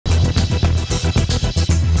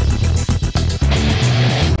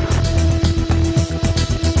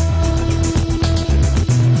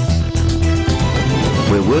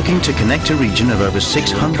working to connect a region of over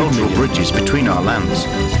 600 million bridges between our lands.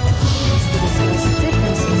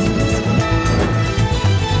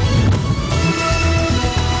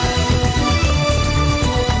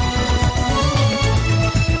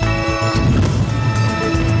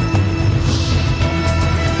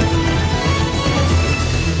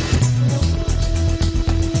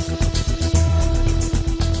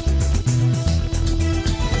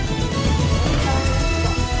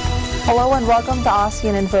 Hello and welcome to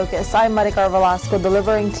ASEAN in Focus. I'm Maricar Velasco,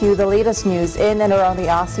 delivering to you the latest news in and around the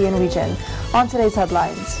ASEAN region. On today's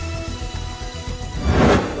headlines,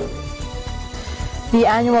 the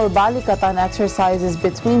annual Balikatan exercises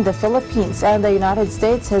between the Philippines and the United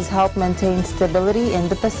States has helped maintain stability in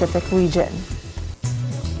the Pacific region.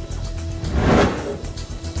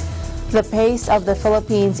 The pace of the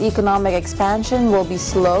Philippines' economic expansion will be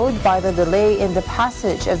slowed by the delay in the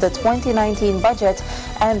passage of the 2019 budget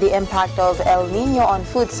and the impact of El Nino on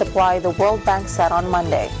food supply, the World Bank said on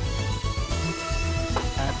Monday.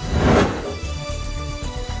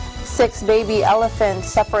 6 baby elephants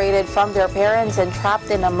separated from their parents and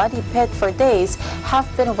trapped in a muddy pit for days have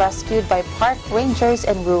been rescued by park rangers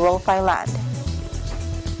in rural Thailand.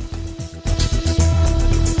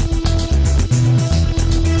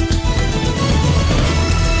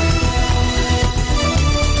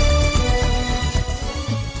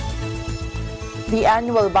 The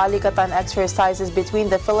annual Balikatan exercises between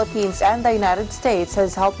the Philippines and the United States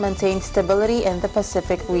has helped maintain stability in the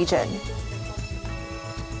Pacific region.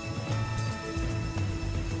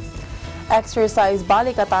 Exercise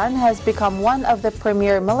Balikatan has become one of the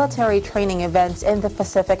premier military training events in the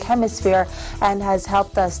Pacific Hemisphere and has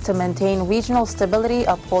helped us to maintain regional stability,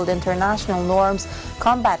 uphold international norms,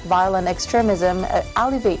 combat violent extremism,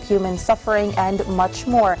 alleviate human suffering, and much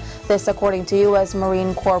more. This according to U.S.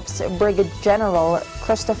 Marine Corps Brigadier General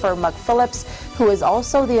Christopher McPhillips, who is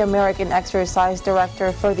also the American Exercise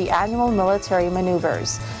Director for the annual military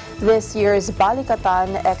maneuvers. This year's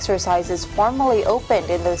Balikatan exercises formally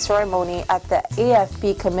opened in the ceremony at the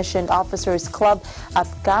AFP Commissioned Officers Club at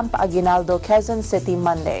Camp Aguinaldo, Quezon City,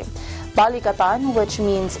 Monday. Balikatan, which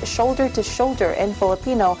means shoulder to shoulder in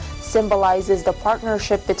Filipino, symbolizes the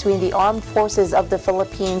partnership between the armed forces of the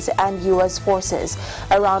Philippines and U.S. forces.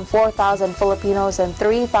 Around 4,000 Filipinos and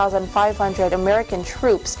 3,500 American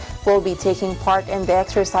troops will be taking part in the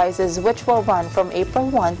exercises, which will run from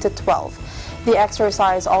April 1 to 12. The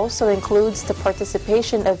exercise also includes the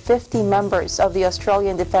participation of 50 members of the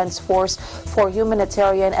Australian Defence Force for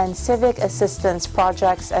humanitarian and civic assistance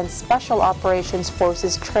projects and Special Operations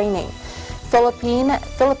Forces training. Philippine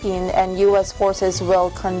and U.S. forces will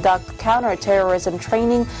conduct counter-terrorism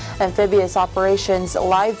training, amphibious operations,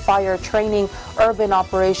 live fire training, urban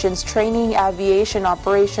operations training, aviation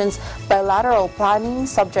operations, bilateral planning,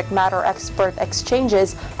 subject matter expert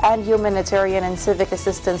exchanges, and humanitarian and civic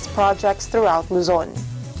assistance projects throughout Luzon.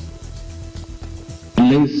 It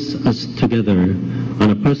links us together on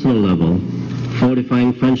a personal level,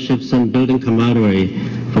 fortifying friendships and building camaraderie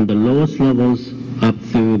from the lowest levels up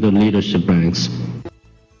through the leadership ranks.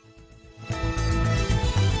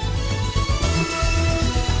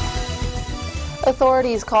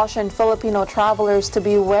 Authorities cautioned Filipino travelers to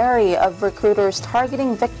be wary of recruiters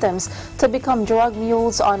targeting victims to become drug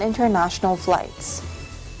mules on international flights.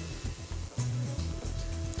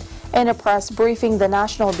 In a press briefing, the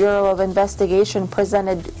National Bureau of Investigation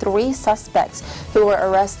presented 3 suspects who were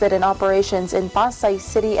arrested in operations in Pasay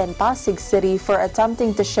City and Pasig City for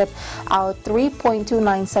attempting to ship out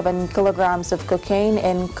 3.297 kilograms of cocaine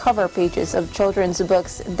in cover pages of children's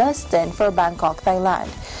books destined for Bangkok, Thailand.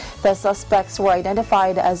 The suspects were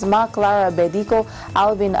identified as Ma Clara Bedico,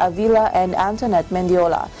 Alvin Avila, and Antoinette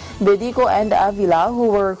Mendiola. Bedico and Avila, who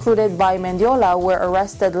were recruited by Mendiola, were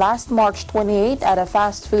arrested last March 28 at a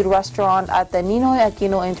fast food restaurant at the Ninoy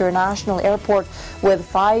Aquino International Airport with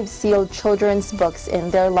 5 sealed children's books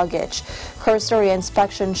in their luggage. Cursory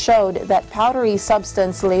inspection showed that powdery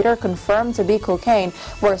substance, later confirmed to be cocaine,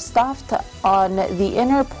 were stuffed on the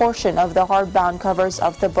inner portion of the hardbound covers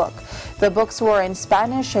of the book. The books were in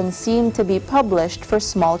Spanish and seemed to be published for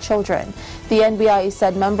small children. The NBI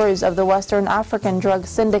said members of the Western African drug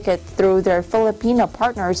syndicate, through their Filipino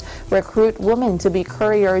partners, recruit women to be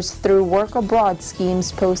couriers through work abroad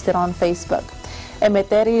schemes posted on Facebook.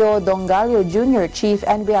 Emeterio Dongalio Jr., Chief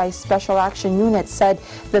NBI Special Action Unit, said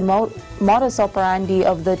the modus operandi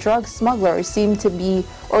of the drug smugglers seemed to be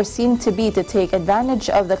to take advantage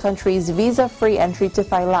of the country's visa-free entry to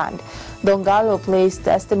Thailand. Donggalo placed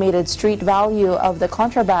the estimated street value of the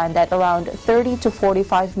contraband at around 30 to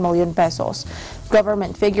 45 million pesos.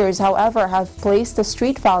 Government figures, however, have placed the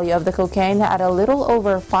street value of the cocaine at a little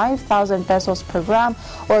over 5,000 pesos per gram,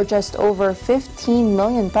 or just over 15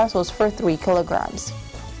 million pesos for 3 kilograms.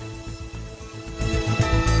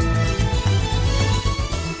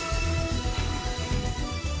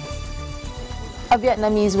 A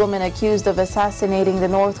Vietnamese woman accused of assassinating the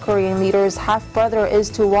North Korean leader's half-brother is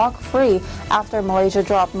to walk free after Malaysia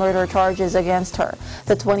dropped murder charges against her.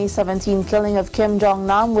 The 2017 killing of Kim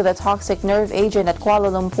Jong-nam with a toxic nerve agent at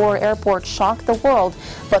Kuala Lumpur airport shocked the world,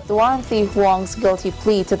 but Duan Thi Huong's guilty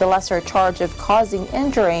plea to the lesser charge of causing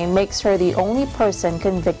injury makes her the only person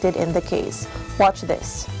convicted in the case. Watch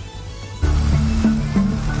this.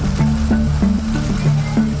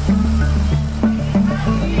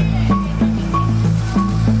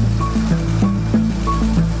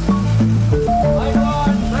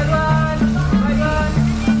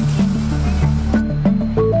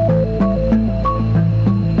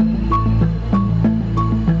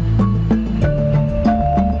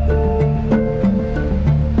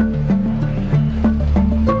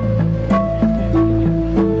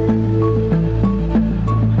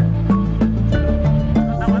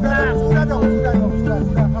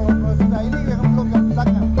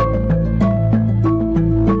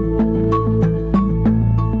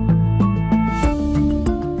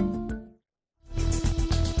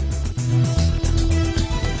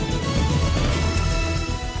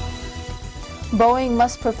 Boeing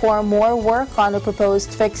must perform more work on the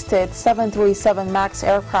proposed fix to its 737 MAX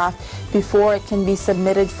aircraft before it can be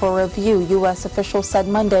submitted for review, U.S. officials said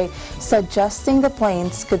Monday, suggesting the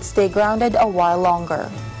planes could stay grounded a while longer.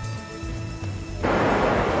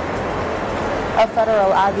 A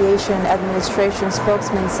Federal Aviation Administration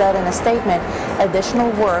spokesman said in a statement, additional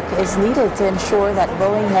work is needed to ensure that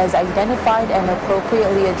Boeing has identified and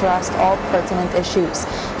appropriately addressed all pertinent issues.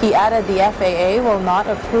 He added the FAA will not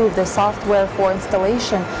approve the software for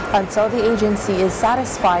installation until the agency is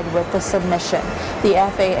satisfied with the submission. The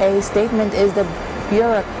FAA statement is the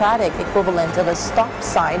bureaucratic equivalent of a stop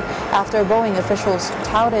sign after Boeing officials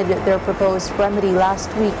touted their proposed remedy last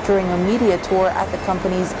week during a media tour at the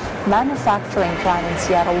company's manufacturing plant in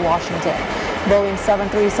Seattle, Washington. Boeing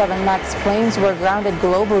 737 MAX planes were grounded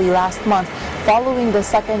globally last month following the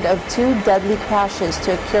second of 2 deadly crashes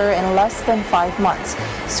to occur in less than 5 months.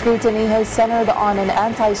 Scrutiny has centered on an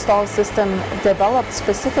anti-stall system developed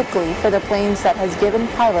specifically for the planes that has given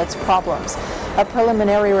pilots problems. A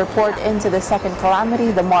preliminary report into the second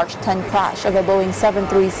calamity, the March 10 crash of a Boeing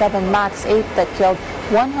 737 MAX 8 that killed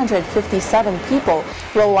 157 people,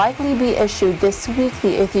 will likely be issued this week,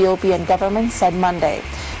 the Ethiopian government said Monday.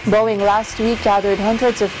 Boeing last week gathered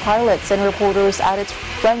hundreds of pilots and reporters at its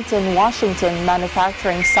Renton, Washington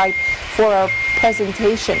manufacturing site for a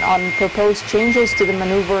presentation on proposed changes to the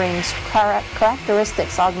maneuvering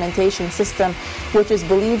characteristics augmentation system, which is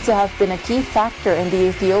believed to have been a key factor in the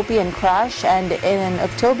Ethiopian crash and in an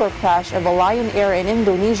October crash of a Lion Air in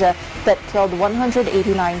Indonesia that killed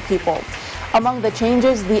 189 people. Among the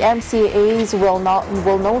changes, the MCAs will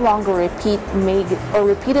no longer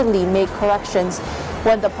repeatedly make corrections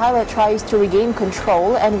when the pilot tries to regain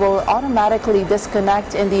control, and will automatically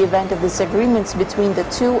disconnect in the event of disagreements between the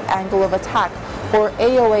 2 angle of attack, or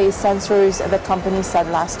AOA sensors, the company said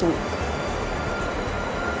last week.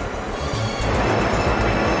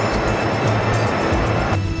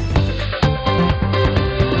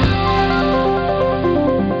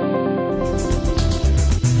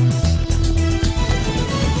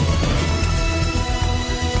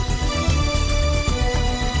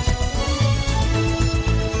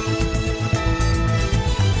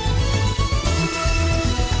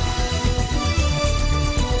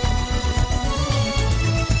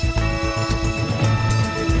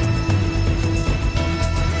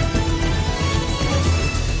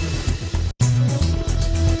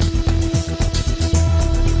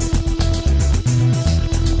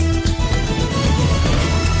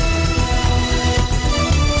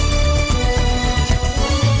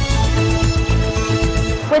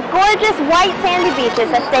 With gorgeous white sandy beaches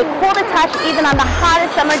that stay cool to touch even on the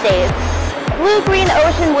hottest summer days, blue-green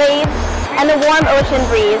ocean waves, and the warm ocean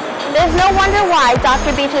breeze, there's no wonder why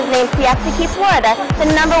Dr. Beach has named Siesta Key, Florida the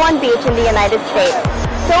 #1 beach in the United States.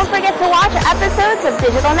 Don't forget to watch episodes of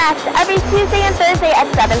Digital Next every Tuesday and Thursday at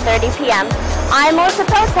 7:30 p.m. I'm Melissa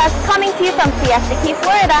Protest, coming to you from Siesta Key,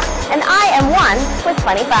 Florida, and I am one with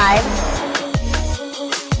 25.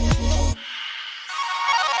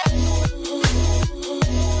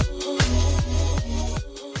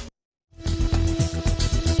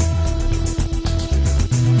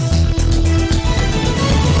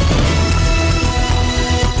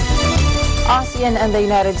 ASEAN and the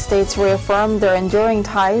United States reaffirmed their enduring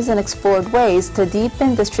ties and explored ways to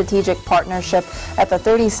deepen the strategic partnership at the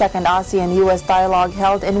 32nd ASEAN-US dialogue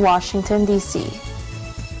held in Washington, D.C.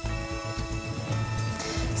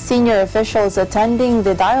 Senior officials attending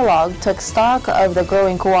the dialogue took stock of the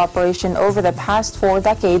growing cooperation over the past 4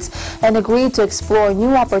 decades and agreed to explore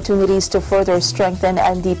new opportunities to further strengthen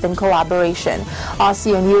and deepen collaboration.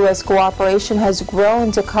 ASEAN-US cooperation has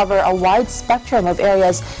grown to cover a wide spectrum of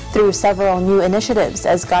areas through several new initiatives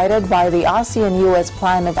as guided by the ASEAN-US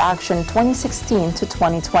Plan of Action 2016 to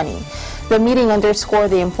 2020. The meeting underscored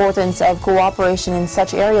the importance of cooperation in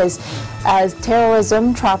such areas as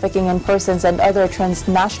terrorism, trafficking in persons and other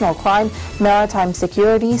transnational crime, maritime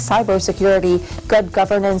security, cybersecurity, good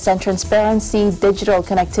governance and transparency, digital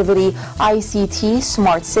connectivity, ICT,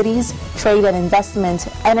 smart cities, trade and investment,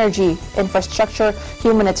 energy, infrastructure,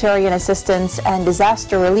 humanitarian assistance and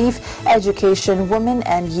disaster relief, education, women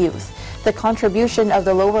and youth. The contribution of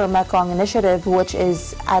the Lower Mekong Initiative, which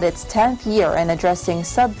is at its 10th year in addressing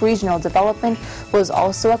sub-regional development, was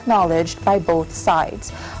also acknowledged by both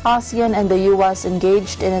sides. ASEAN and the U.S.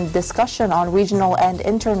 engaged in a discussion on regional and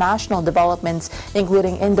international developments,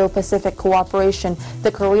 including Indo-Pacific cooperation,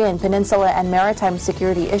 the Korean Peninsula, and maritime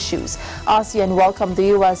security issues. ASEAN welcomed the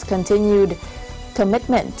U.S. continued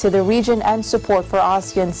commitment to the region and support for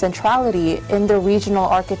ASEAN's centrality in the regional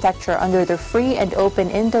architecture under the free and open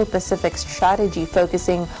Indo-Pacific strategy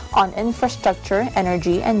focusing on infrastructure,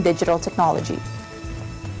 energy, and digital technology.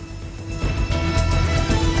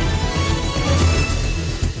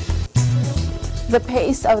 The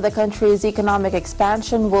pace of the country's economic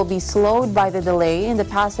expansion will be slowed by the delay in the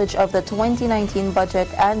passage of the 2019 budget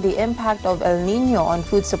and the impact of El Niño on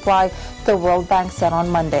food supply, the World Bank said on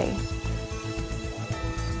Monday.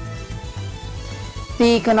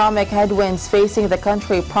 The economic headwinds facing the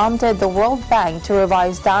country prompted the World Bank to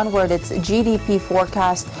revise downward its GDP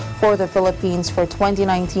forecast for the Philippines for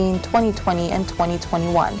 2019, 2020, and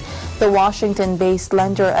 2021. The Washington-based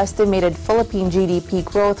lender estimated Philippine GDP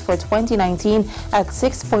growth for 2019 at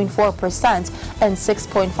 6.4% and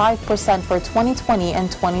 6.5% for 2020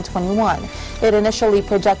 and 2021. It initially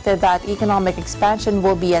projected that economic expansion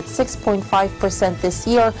will be at 6.5% this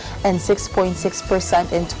year and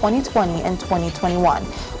 6.6% in 2020 and 2021.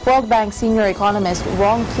 World Bank senior economist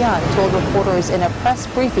Rong Kian told reporters in a press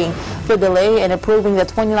briefing the delay in approving the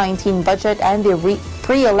 2019 budget and the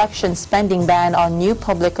pre-election spending ban on new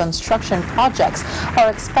public construction projects are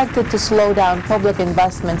expected to slow down public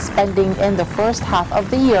investment spending in the first half of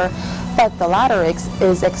the year, but the latter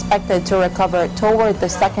is expected to recover toward the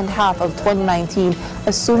second half of 2019,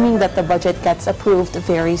 assuming that the budget gets approved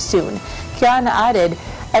very soon. Kian added,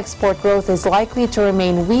 export growth is likely to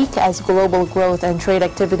remain weak as global growth and trade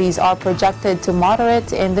activities are projected to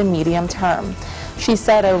moderate in the medium term. She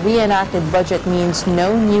said a reenacted budget means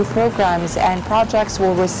no new programs and projects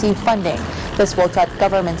will receive funding. This will cut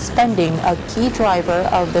government spending, a key driver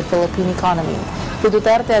of the Philippine economy. The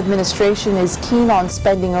Duterte administration is keen on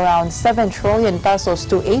spending around 7 trillion pesos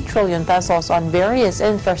to 8 trillion pesos on various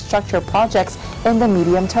infrastructure projects in the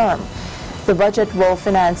medium term. The budget will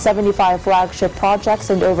finance 75 flagship projects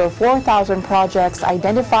and over 4,000 projects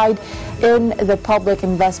identified in the public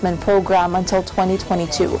investment program until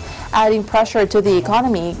 2022. Adding pressure to the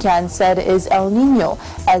economy, Kian said, is El Niño,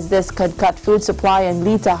 as this could cut food supply and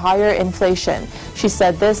lead to higher inflation. She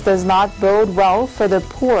said this does not bode well for the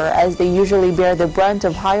poor, as they usually bear the brunt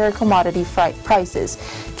of higher commodity prices.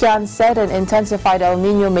 Kian said an intensified El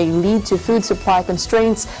Niño may lead to food supply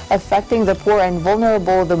constraints, affecting the poor and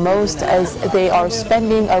vulnerable the most, as they are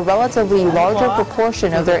spending a relatively larger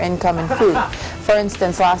proportion of their income in food. For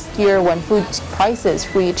instance, last year when food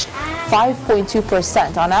prices reached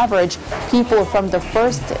 5.2% on average, people from the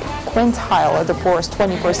first quintile of the poorest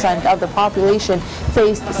 20% of the population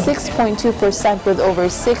faced 6.2%, with over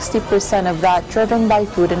 60% of that driven by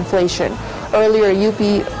food inflation. Earlier,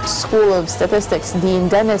 UP School of Statistics Dean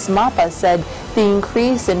Dennis Mapa said the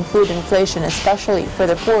increase in food inflation, especially for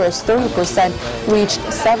the poorest 30%, reached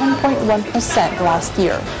 7.1% last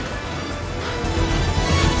year.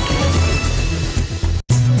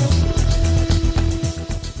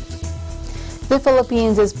 The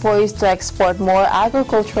Philippines is poised to export more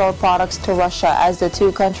agricultural products to Russia as the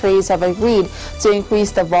two countries have agreed to increase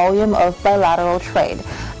the volume of bilateral trade.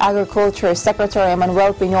 Agriculture Secretary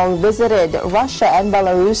Manuel Piñol visited Russia and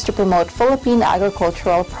Belarus to promote Philippine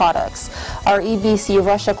agricultural products. Our EBC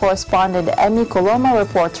Russia correspondent Emmy Coloma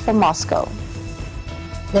reports from Moscow.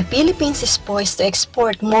 The Philippines is poised to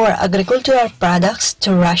export more agricultural products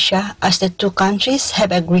to Russia as the two countries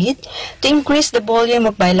have agreed to increase the volume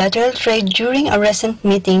of bilateral trade during a recent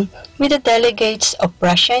meeting with the delegates of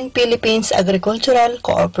Russia and Philippines Agricultural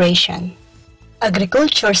Cooperation.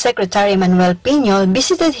 Agriculture Secretary Manuel Piñol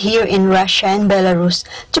visited here in Russia and Belarus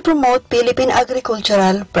to promote Philippine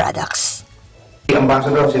agricultural products. The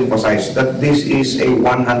ambassador has emphasized that this is a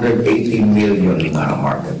 180 million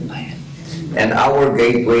market. And our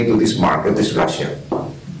gateway to this market is Russia.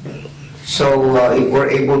 So if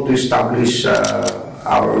we're able to establish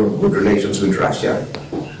our good relations with Russia,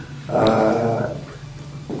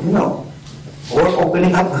 we're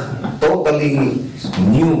opening up a totally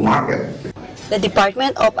new market. The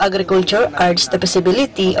Department of Agriculture urged the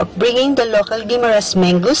possibility of bringing the local Guimaras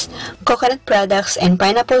mangoes, coconut products, and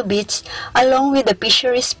pineapple bits along with the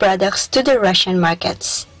fisheries products to the Russian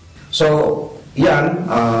markets. So, yan,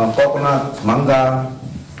 coconut, manga,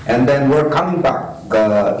 and then we're coming back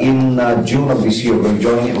in June of this year. We're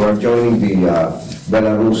joining the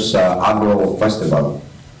Belarus Agro Festival,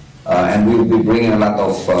 and we'll be bringing a lot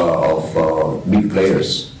of big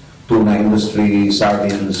players: tuna industry,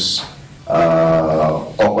 sardines,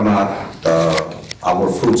 coconut, our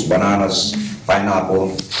fruits, bananas,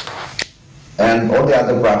 pineapple, and all the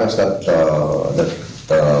other products that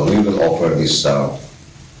we will offer this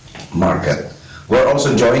market. We're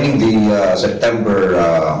also joining the September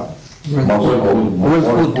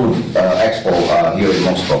World Food Expo here in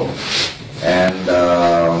Moscow, and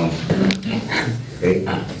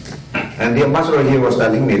the ambassador here was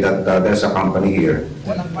telling me that there's a company here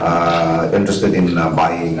interested in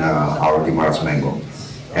buying our Guimaras mango,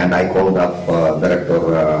 and I called up Director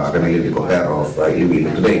Remilio of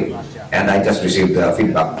Iloilo today, and I just received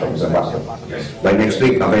feedback from his ambassador. By next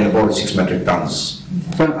week, available 6 metric tons.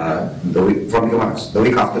 From Guimaras. The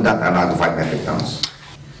week after that, another 5 metric tons.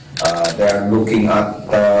 They are looking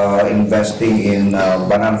at investing in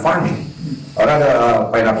banana farming, or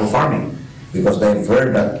rather pineapple farming, because they've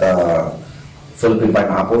heard that Philippine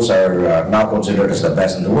pineapples are now considered as the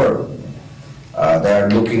best in the world. They are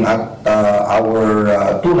looking at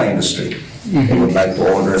our tuna industry. They would like to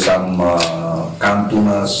order some canned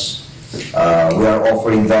tunas. We are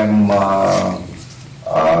offering them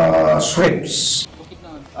shrimps.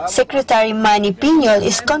 Secretary Manny Piñol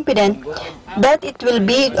is confident that it will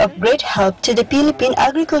be of great help to the Philippine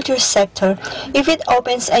agriculture sector if it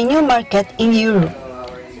opens a new market in Europe.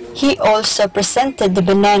 He also presented the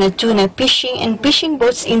banana, tuna, fishing and fishing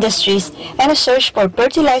boats industries and a search for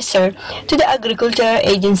fertilizer to the agricultural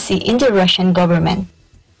agency in the Russian government.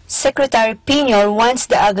 Secretary Piñol wants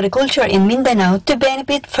the agriculture in Mindanao to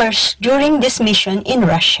benefit first during this mission in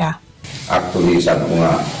Russia. Actually, sabi ko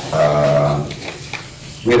nga,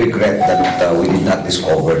 we regret that we did not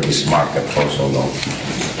discover this market for so long.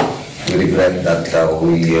 We regret that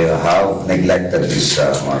we have neglected this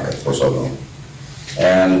market for so long.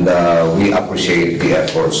 And we appreciate the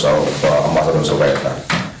efforts of Ambassador Zawerta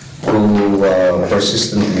to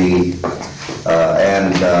persistently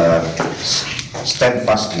and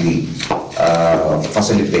steadfastly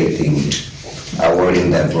facilitating our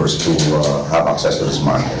endeavors to have access to this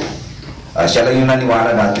market. Siya lang yung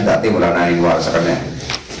naniwala dati wala naniniwala sa kanya.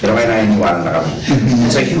 Pero may naniniwala na kami.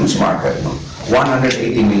 It's a huge market, no? 180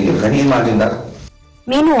 million. Can you imagine that?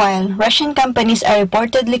 Meanwhile, Russian companies are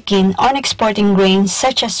reportedly keen on exporting grains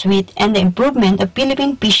such as wheat and the improvement of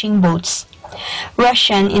Philippine fishing boats.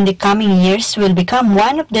 Russia in the coming years will become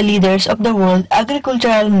one of the leaders of the world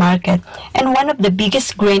agricultural market and one of the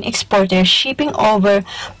biggest grain exporters, shipping over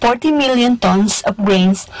 40 million tons of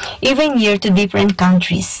grains every year to different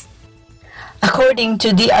countries. According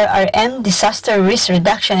to DRRM, Disaster Risk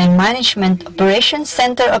Reduction and Management Operations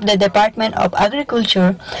Center of the Department of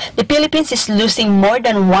Agriculture, the Philippines is losing more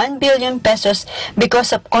than 1 billion pesos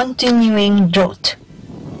because of continuing drought.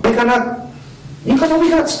 We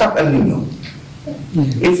cannot stop El Nino.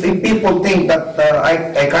 If people think that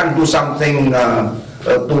I can't do something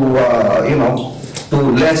to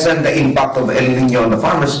lessen the impact of El Nino on the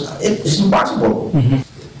farmers, it is impossible.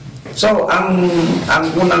 So, ang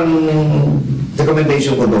unang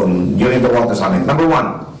recommendation ko doon during the water summit, number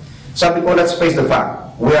one, sabi ko, let's face the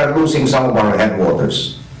fact, we are losing some of our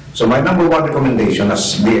headwaters. So my number one recommendation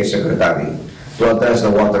as BA Secretary to address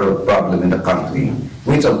the water problem in the country,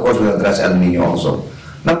 which of course will address El Nino also.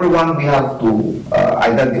 Number one, we have to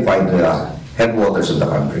identify the headwaters of the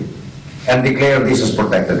country and declare these as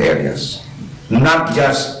protected areas. Not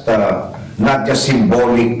just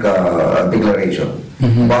symbolic declaration,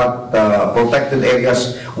 but protected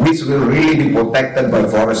areas which will really be protected by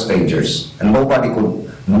forest rangers, and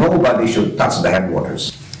nobody should touch the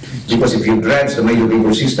headwaters. Because if you dredge the major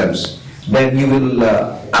river systems, then you will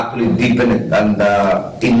actually deepen it and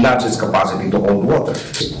enlarge its capacity to hold water.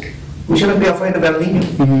 We shouldn't be afraid of El Nino.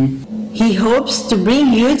 He hopes to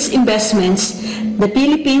bring huge investments the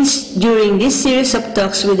Philippines during this series of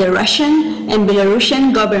talks with the Russian and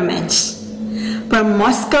Belarusian governments. From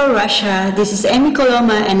Moscow, Russia, this is Amy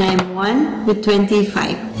Coloma and I'm 1 with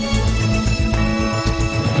 25.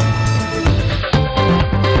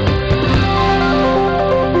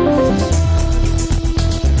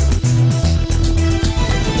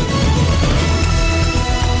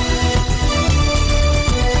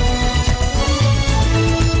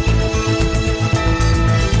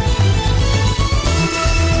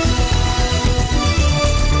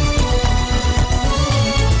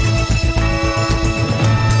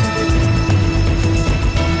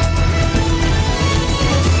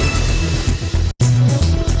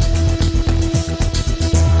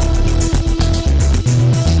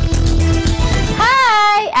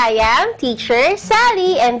 I am Teacher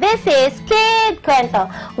Sally and this is Kid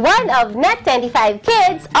Kwento, one of Net25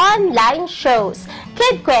 Kids' online shows.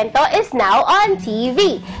 Kid Kwento is now on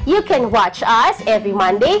TV. You can watch us every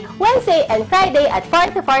Monday, Wednesday, and Friday at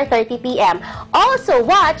 4 to 4:30 p.m. Also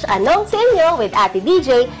watch Anong Sa Inyo with Ate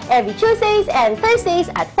DJ every Tuesdays and Thursdays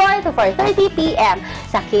at 4 to 4:30 p.m.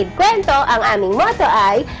 Sa Kid Kwento, ang aming motto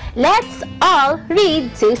ay, let's all read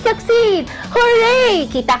to succeed! Hooray!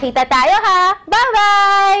 Kita-kita tayo ha!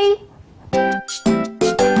 Bye-bye!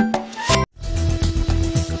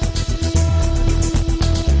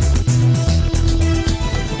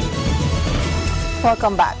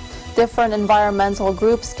 Welcome back. Different environmental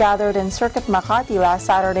groups gathered in Circuit Makati last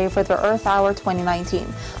Saturday for the Earth Hour 2019.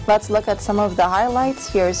 Let's look at some of the highlights.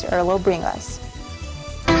 Here's Erlo Bringas.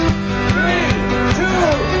 3, 2,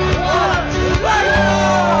 1, let's go!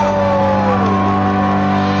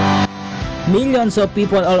 Millions of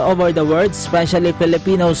people all over the world, especially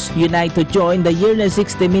Filipinos, unite to join the yearly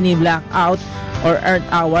 60-minute blackout or Earth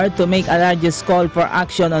Hour to make a largest call for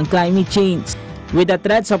action on climate change. With the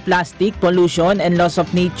threats of plastic, pollution, and loss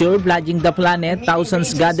of nature plaguing the planet,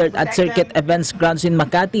 thousands gathered at Circuit Events Grounds in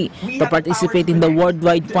Makati to participate in the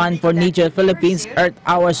Worldwide Fund for Nature Philippines Earth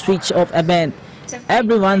Hour Switch-Off event.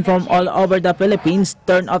 Everyone from all over the Philippines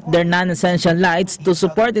turned off their non-essential lights to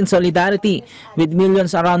support in solidarity with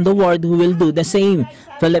millions around the world who will do the same.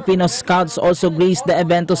 Filipino Scouts also graced the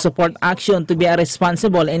event to support action to be a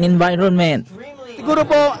responsible in environment. Siguro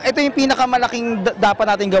po, ito yung pinakamalaking dapat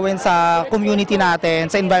natin gawin sa community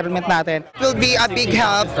natin, sa environment natin. It will be a big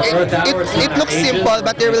help. It looks simple,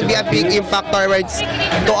 but there will be a big impact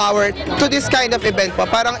to this kind of event po.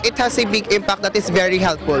 Parang it has a big impact that is very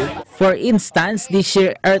helpful. For instance, this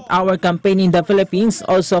year Earth Hour campaign in the Philippines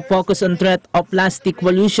also focused on threat of plastic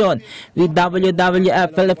pollution, with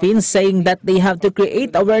WWF Philippines saying that they have to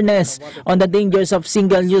create awareness on the dangers of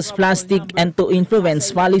single-use plastic and to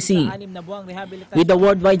influence policy. With the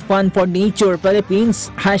Worldwide Fund for Nature Philippines,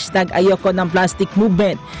 #Ayoko ng Plastic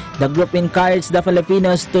movement, the group encouraged the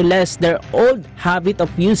Filipinos to less their old habit of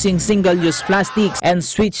using single-use plastics and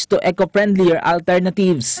switch to eco-friendlier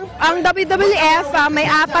alternatives. Ang WWF may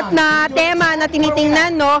 4 na tema na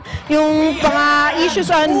tinitingnan, no, yung mga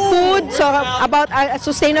issues on food, so about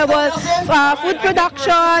sustainable food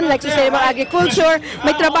production, like sustainable agriculture.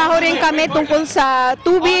 May trabaho rin kami tungkol sa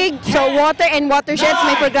tubig, so water and watersheds,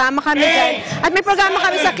 may programa kami dyan. At may programa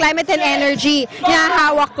kami sa climate and energy,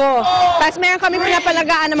 hinahawak ko. Tapos meron kami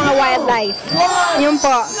pinapalagaan ng mga wildlife. Yun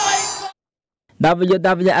po.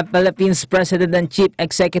 WWF Philippines President and Chief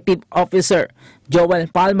Executive Officer Joel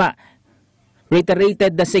Palma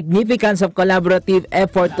reiterated the significance of collaborative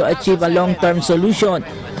effort to achieve a long-term solution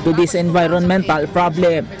to this environmental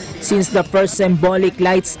problem. Since the first symbolic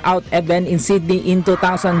Lights Out event in Sydney in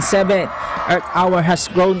 2007, Earth Hour has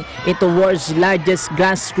grown into the world's largest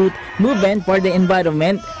grassroots movement for the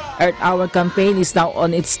environment. Earth Hour campaign is now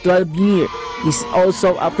on its 12th year. It's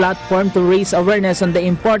also a platform to raise awareness on the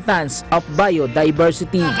importance of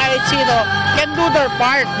biodiversity. Kahit sino can do their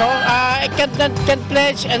part, no? Can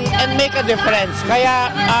pledge and make a difference.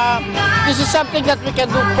 Kaya this is something that we can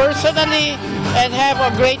do personally and have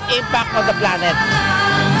a great impact on the planet.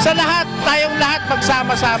 Sa lahat, tayong lahat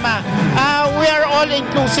magsama-sama. We are all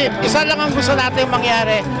inclusive. Isa lang ang gusto natin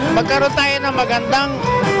mangyari. Magkaroon tayo ng magandang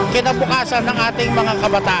kinabukasan ng ating mga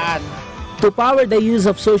kabataan. To power the use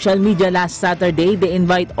of social media last Saturday, they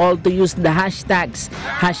invite all to use the hashtags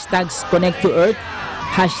 #ConnectToEarth,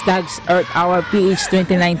 #EarthHourPH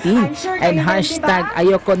 2019, and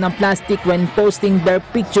 #Ayoko ng Plastic when posting their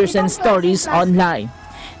pictures and stories online.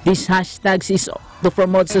 These hashtags is to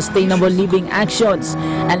promote sustainable living actions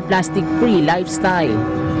and plastic-free lifestyle.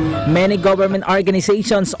 Many government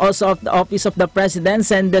organizations, also of the Office of the President,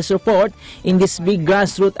 send their support in this big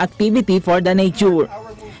grassroots activity for the nature.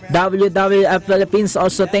 WWF Philippines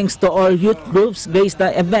also thanks to all youth groups based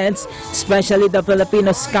on events, especially the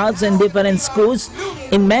Filipino Scouts and different schools,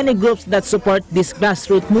 in many groups that support this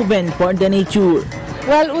grassroots movement for the nature.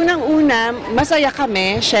 Well, unang-una, masaya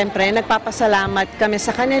kami. Siyempre, nagpapasalamat kami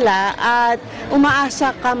sa kanila at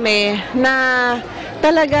umaasa kami na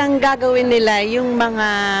talagang gagawin nila yung mga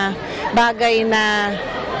bagay na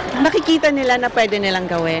nakikita nila na pwede nilang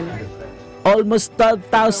gawin. Almost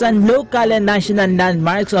 12,000 local and national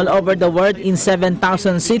landmarks all over the world in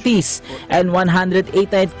 7,000 cities and 188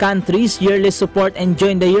 countries yearly support and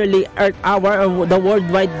join the yearly Earth Hour of the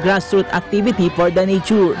worldwide grassroots activity for the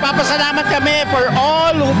nature. Papasalamat kami for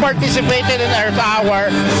all who participated in Earth Hour,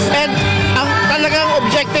 and ang talagang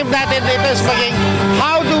objective natin dito is maging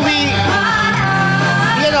how do we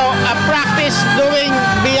practice doing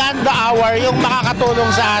beyond the hour yung makakatulong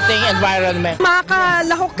sa ating environment.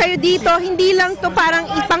 Makakalahok kayo dito, hindi lang to parang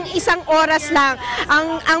ipang isang oras lang.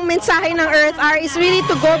 Ang mensahe ng Earth Hour is really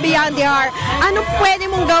to go beyond the hour. Ano pwede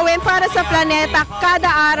mong gawin para sa planeta kada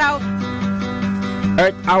araw?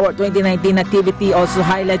 Earth Hour 2019 activity also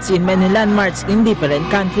highlights in many landmarks in different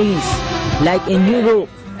countries, like in Europe.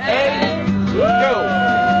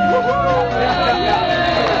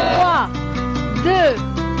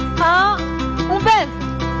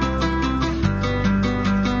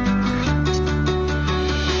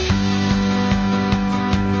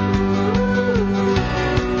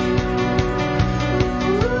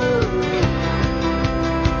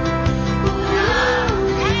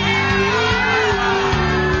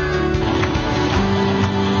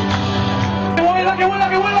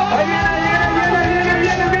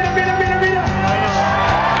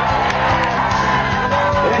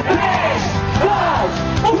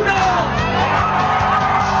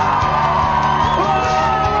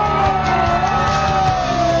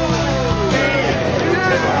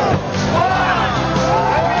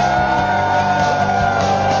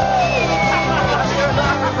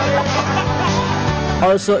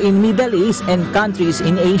 Also in Middle East and countries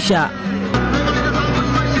in Asia.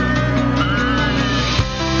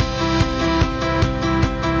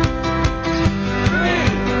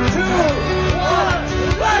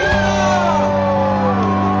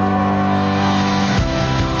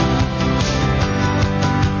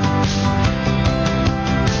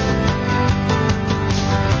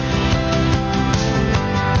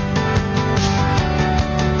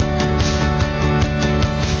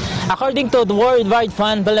 According to the Worldwide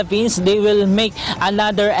Fund Philippines, they will make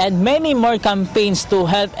another and many more campaigns to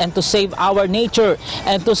help and to save our nature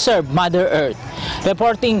and to serve Mother Earth.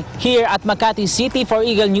 Reporting here at Makati City for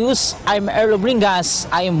Eagle News, I'm Erlo Bringas.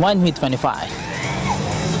 I am 1 with 25.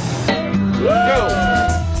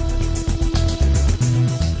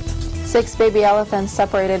 Six baby elephants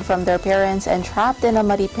separated from their parents and trapped in a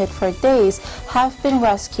muddy pit for days have been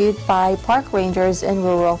rescued by park rangers in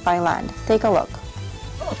rural Thailand. Take a look.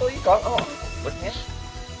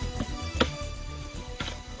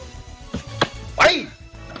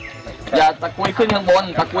 Dạ,ตะกุยขึ้นข้างบน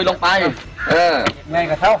ตะกุยลงไปไง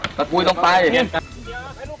กระเท่าตะกุยลงไป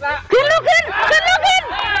ขึ้นลูกขึ้นขึ้นลูกขึ้น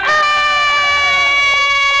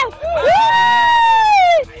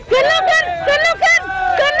ขึ้นลูกขึ้นขึ้นลูกขึ้น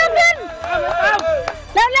ขึ้นลูกขึ้น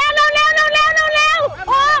เร็วโ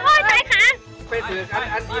อ้ยตายขา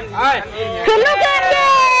ขึ้นลูกขึ้น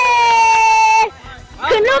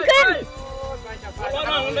ขึ้นลูกขึ้น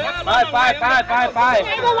ไป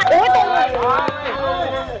โอ้ย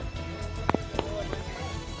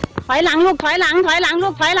ถอยหลังลูกถอยหลังลู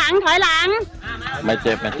กถอยหลังไม่เ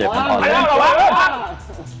จ็บมันอ่อนแรง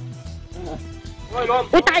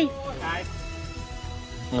อุ้ยตาย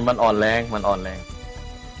มันอ่อนแรง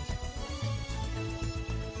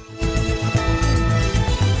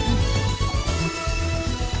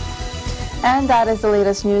And that is the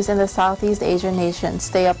latest news in the Southeast Asian nations.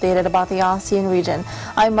 Stay updated about the ASEAN region.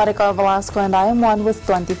 I'm Marika Velasco and I am 1 with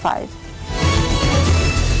 25.